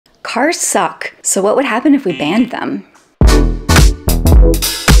Cars suck, so what would happen if we banned them?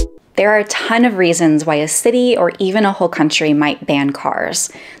 There are a ton of reasons why a city or even a whole country might ban cars.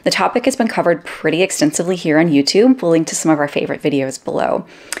 The topic has been covered pretty extensively here on YouTube. We'll link to some of our favorite videos below.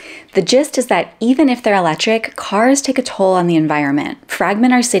 The gist is that even if they're electric, cars take a toll on the environment,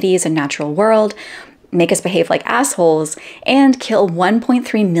 fragment our cities and natural world, make us behave like assholes, and kill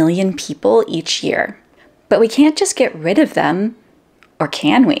 1.3 million people each year. But we can't just get rid of them, or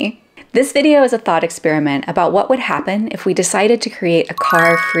can we? This video is a thought experiment about what would happen if we decided to create a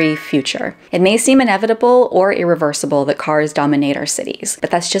car-free future. It may seem inevitable or irreversible that cars dominate our cities,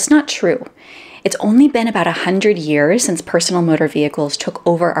 but that's just not true. It's only been about 100 years since personal motor vehicles took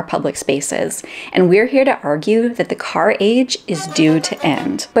over our public spaces, and we're here to argue that the car age is due to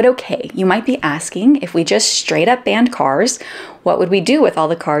end. But okay, you might be asking, if we just straight up banned cars, what would we do with all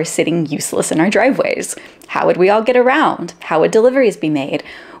the cars sitting useless in our driveways? How would we all get around? How would deliveries be made?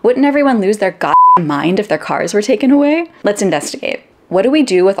 Wouldn't everyone lose their goddamn mind if their cars were taken away? Let's investigate. What do we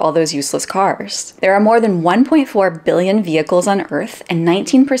do with all those useless cars? There are more than 1.4 billion vehicles on Earth, and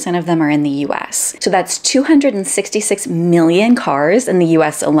 19% of them are in the US. So that's 266 million cars in the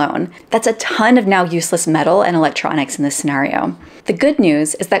US alone. That's a ton of now useless metal and electronics in this scenario. The good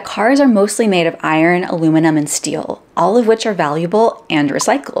news is that cars are mostly made of iron, aluminum, and steel, all of which are valuable and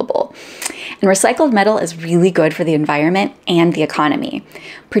recyclable. And recycled metal is really good for the environment and the economy.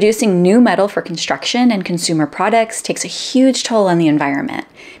 Producing new metal for construction and consumer products takes a huge toll on the environment.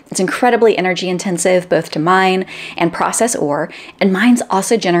 It's incredibly energy intensive both to mine and process ore, and mines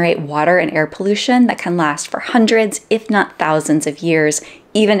also generate water and air pollution that can last for hundreds, if not thousands of years,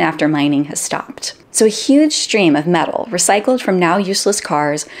 even after mining has stopped. So a huge stream of metal recycled from now useless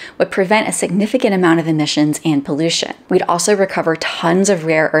cars would prevent a significant amount of emissions and pollution. We'd also recover tons of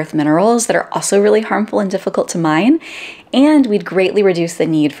rare earth minerals that are also really harmful and difficult to mine, and we'd greatly reduce the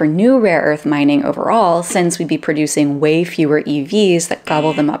need for new rare earth mining overall, since we'd be producing way fewer EVs that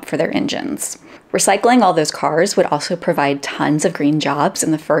gobble them up for their engines. Recycling all those cars would also provide tons of green jobs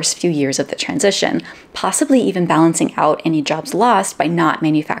in the first few years of the transition, possibly even balancing out any jobs lost by not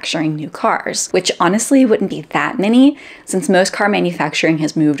manufacturing new cars, which honestly wouldn't be that many, since most car manufacturing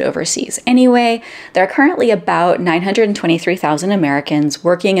has moved overseas anyway. There are currently about 923,000 Americans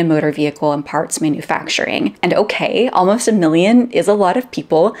working in motor vehicle and parts manufacturing. And okay, almost a million is a lot of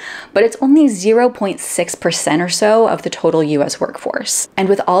people, but it's only 0.6% or so of the total US workforce. And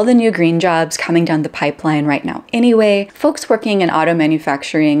with all the new green jobs coming down the pipeline right now anyway, folks working in auto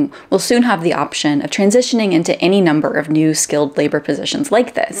manufacturing will soon have the option of transitioning into any number of new skilled labor positions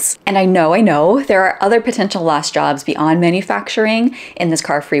like this. And I know, there are other potential lost jobs beyond manufacturing in this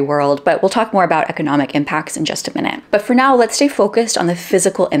car-free world, but we'll talk more about economic impacts in just a minute. But for now, let's stay focused on the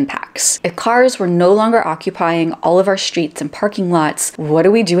physical impacts. If cars were no longer occupying all of our streets and parking lots, what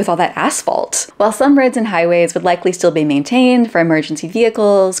do we do with all that asphalt? While some roads and highways would likely still be maintained for emergency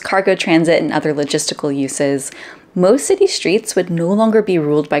vehicles, cargo transit, and other logistical uses, most city streets would no longer be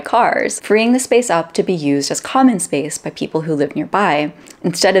ruled by cars, freeing the space up to be used as common space by people who live nearby.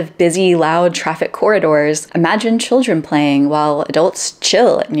 Instead of busy, loud traffic corridors, imagine children playing while adults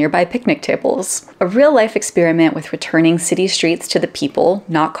chill at nearby picnic tables. A real-life experiment with returning city streets to the people,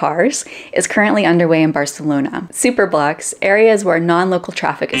 not cars, is currently underway in Barcelona. Superblocks, areas where non-local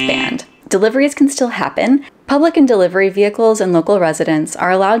traffic is banned. Deliveries can still happen. Public and delivery vehicles and local residents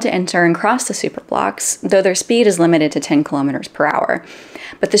are allowed to enter and cross the superblocks, though their speed is limited to 10 kilometers per hour.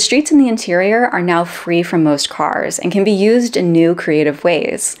 But the streets in the interior are now free from most cars and can be used in new, creative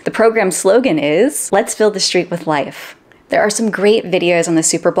ways. The program's slogan is, "Let's fill the street with life." There are some great videos on the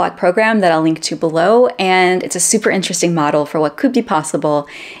Superblock program that I'll link to below, and it's a super interesting model for what could be possible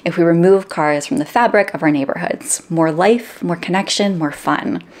if we remove cars from the fabric of our neighborhoods. More life, more connection, more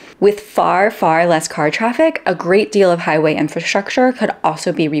fun. With far, far less car traffic, a great deal of highway infrastructure could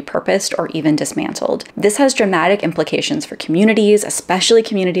also be repurposed or even dismantled. This has dramatic implications for communities, especially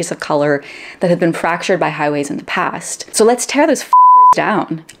communities of color that have been fractured by highways in the past. So let's tear those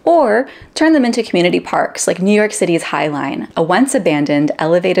down, or turn them into community parks like New York City's High Line, a once abandoned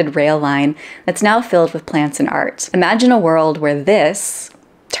elevated rail line that's now filled with plants and art. Imagine a world where this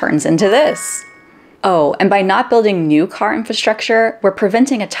turns into this. Oh, and by not building new car infrastructure, we're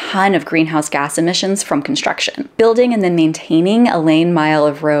preventing a ton of greenhouse gas emissions from construction. Building and then maintaining a lane mile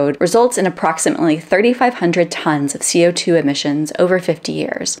of road results in approximately 3,500 tons of CO2 emissions over 50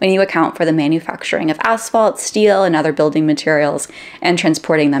 years, when you account for the manufacturing of asphalt, steel, and other building materials, and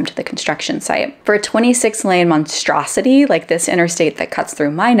transporting them to the construction site. For a 26-lane monstrosity like this interstate that cuts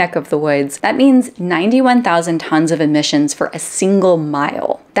through my neck of the woods, that means 91,000 tons of emissions for a single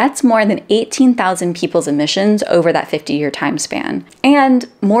mile. That's more than 18,000 people's emissions over that 50-year time span. And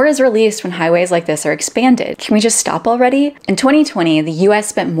more is released when highways like this are expanded. Can we just stop already? In 2020, the US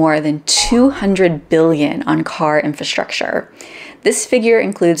spent more than $200 billion on car infrastructure. This figure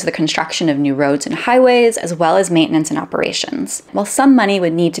includes the construction of new roads and highways, as well as maintenance and operations. While some money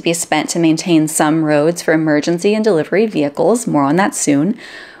would need to be spent to maintain some roads for emergency and delivery vehicles, more on that soon,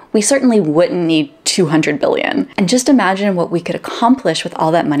 we certainly wouldn't need $200 billion. And just imagine what we could accomplish with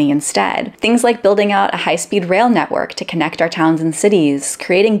all that money instead. Things like building out a high-speed rail network to connect our towns and cities,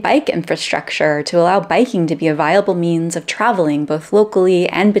 creating bike infrastructure to allow biking to be a viable means of traveling both locally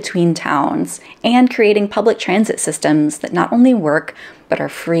and between towns, and creating public transit systems that not only work, but are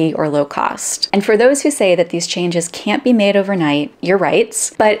free or low cost. And for those who say that these changes can't be made overnight, you're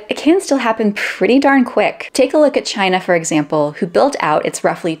right, but it can still happen pretty darn quick. Take a look at China, for example, who built out its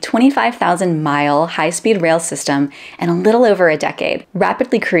roughly 25,000-mile high-speed rail system in a little over a decade,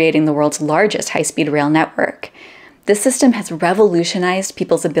 rapidly creating the world's largest high-speed rail network. This system has revolutionized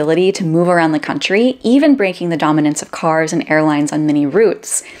people's ability to move around the country, even breaking the dominance of cars and airlines on many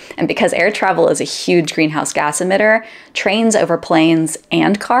routes. And because air travel is a huge greenhouse gas emitter, trains over planes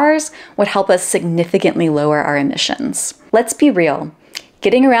and cars would help us significantly lower our emissions. Let's be real.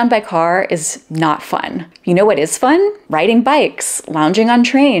 Getting around by car is not fun. You know what is fun? Riding bikes, lounging on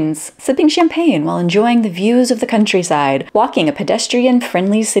trains, sipping champagne while enjoying the views of the countryside, walking a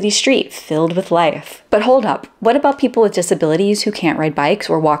pedestrian-friendly city street filled with life. But hold up, what about people with disabilities who can't ride bikes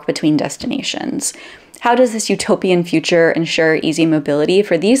or walk between destinations? How does this utopian future ensure easy mobility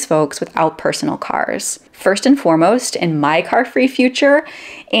for these folks without personal cars? First and foremost, in my car-free future,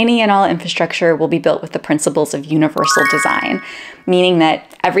 any and all infrastructure will be built with the principles of universal design, meaning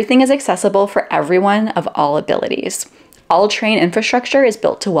that everything is accessible for everyone of all abilities. All train infrastructure is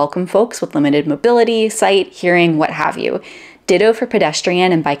built to welcome folks with limited mobility, sight, hearing, what have you. Ditto for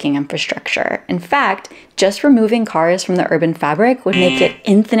pedestrian and biking infrastructure. In fact, just removing cars from the urban fabric would make it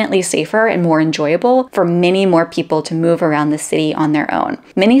infinitely safer and more enjoyable for many more people to move around the city on their own.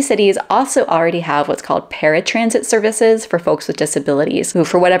 Many cities also already have what's called paratransit services for folks with disabilities who,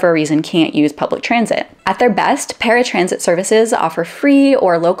 for whatever reason, can't use public transit. At their best, paratransit services offer free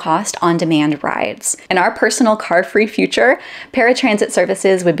or low-cost on-demand rides. In our personal car-free future, paratransit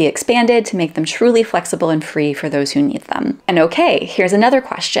services would be expanded to make them truly flexible and free for those who need them. And okay, here's another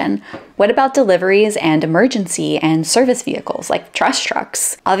question. What about deliveries and emergency and service vehicles like trash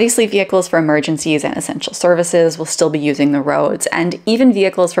trucks? Obviously, vehicles for emergencies and essential services will still be using the roads, and even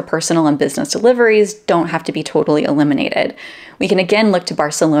vehicles for personal and business deliveries don't have to be totally eliminated. We can again look to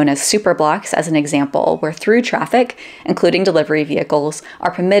Barcelona's superblocks as an example, where through traffic, including delivery vehicles,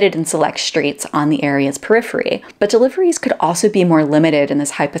 are permitted in select streets on the area's periphery. But deliveries could also be more limited in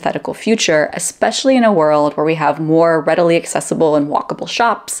this hypothetical future, especially in a world where we have more readily accessible and walkable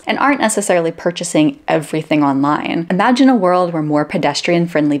shops and aren't necessarily purchasing everything online. Imagine a world where more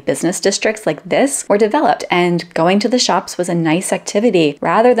pedestrian-friendly business districts like this were developed and going to the shops was a nice activity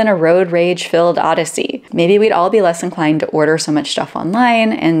rather than a road rage-filled odyssey. Maybe we'd all be less inclined to order so much stuff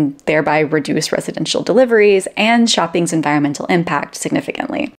online and thereby reduce residential deliveries and shopping's environmental impact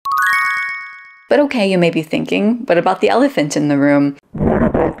significantly. But okay, you may be thinking, what about the elephant in the room? What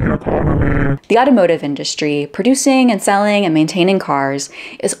about the economy? The automotive industry, producing and selling and maintaining cars,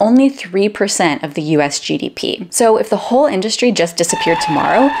 is only 3% of the US GDP. So if the whole industry just disappeared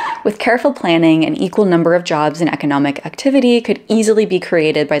tomorrow, with careful planning, an equal number of jobs and economic activity could easily be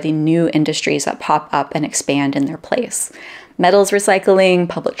created by the new industries that pop up and expand in their place. Metals recycling,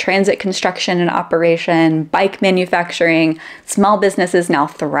 public transit construction and operation, bike manufacturing, small businesses now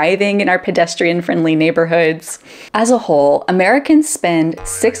thriving in our pedestrian-friendly neighborhoods. As a whole, Americans spend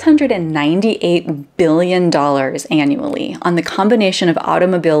 $698 billion annually on the combination of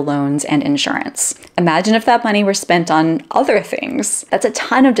automobile loans and insurance. Imagine if that money were spent on other things. That's a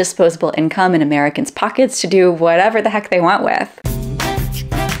ton of disposable income in Americans' pockets to do whatever the heck they want with.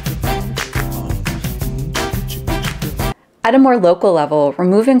 At a more local level,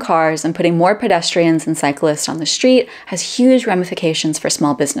 removing cars and putting more pedestrians and cyclists on the street has huge ramifications for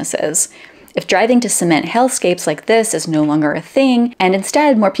small businesses. If driving to cement hellscapes like this is no longer a thing, and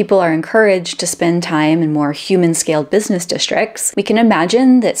instead more people are encouraged to spend time in more human-scaled business districts, we can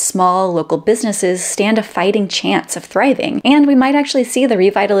imagine that small local businesses stand a fighting chance of thriving, and we might actually see the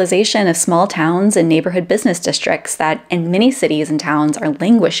revitalization of small towns and neighborhood business districts that in many cities and towns are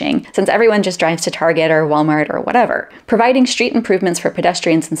languishing, since everyone just drives to Target or Walmart or whatever. Providing street improvements for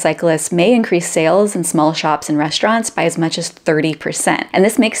pedestrians and cyclists may increase sales in small shops and restaurants by as much as 30%, and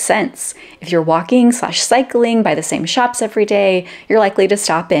this makes sense. If you're walking/cycling by the same shops every day, you're likely to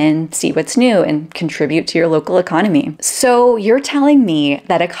stop in, see what's new, and contribute to your local economy. So you're telling me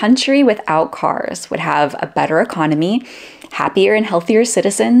that a country without cars would have a better economy, happier and healthier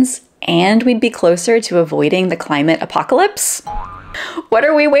citizens, and we'd be closer to avoiding the climate apocalypse? What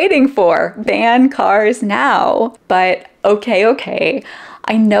are we waiting for? Ban cars now. But okay.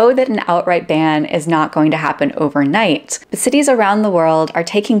 I know that an outright ban is not going to happen overnight, but cities around the world are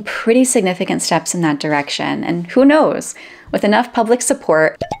taking pretty significant steps in that direction. And who knows, with enough public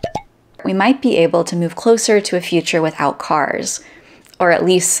support, we might be able to move closer to a future without cars. Or at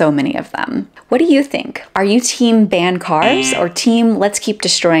least so many of them. What do you think? Are you team ban cars or team let's keep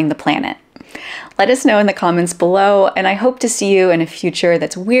destroying the planet? Let us know in the comments below, and I hope to see you in a future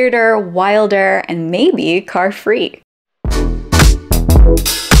that's weirder, wilder, and maybe car-free.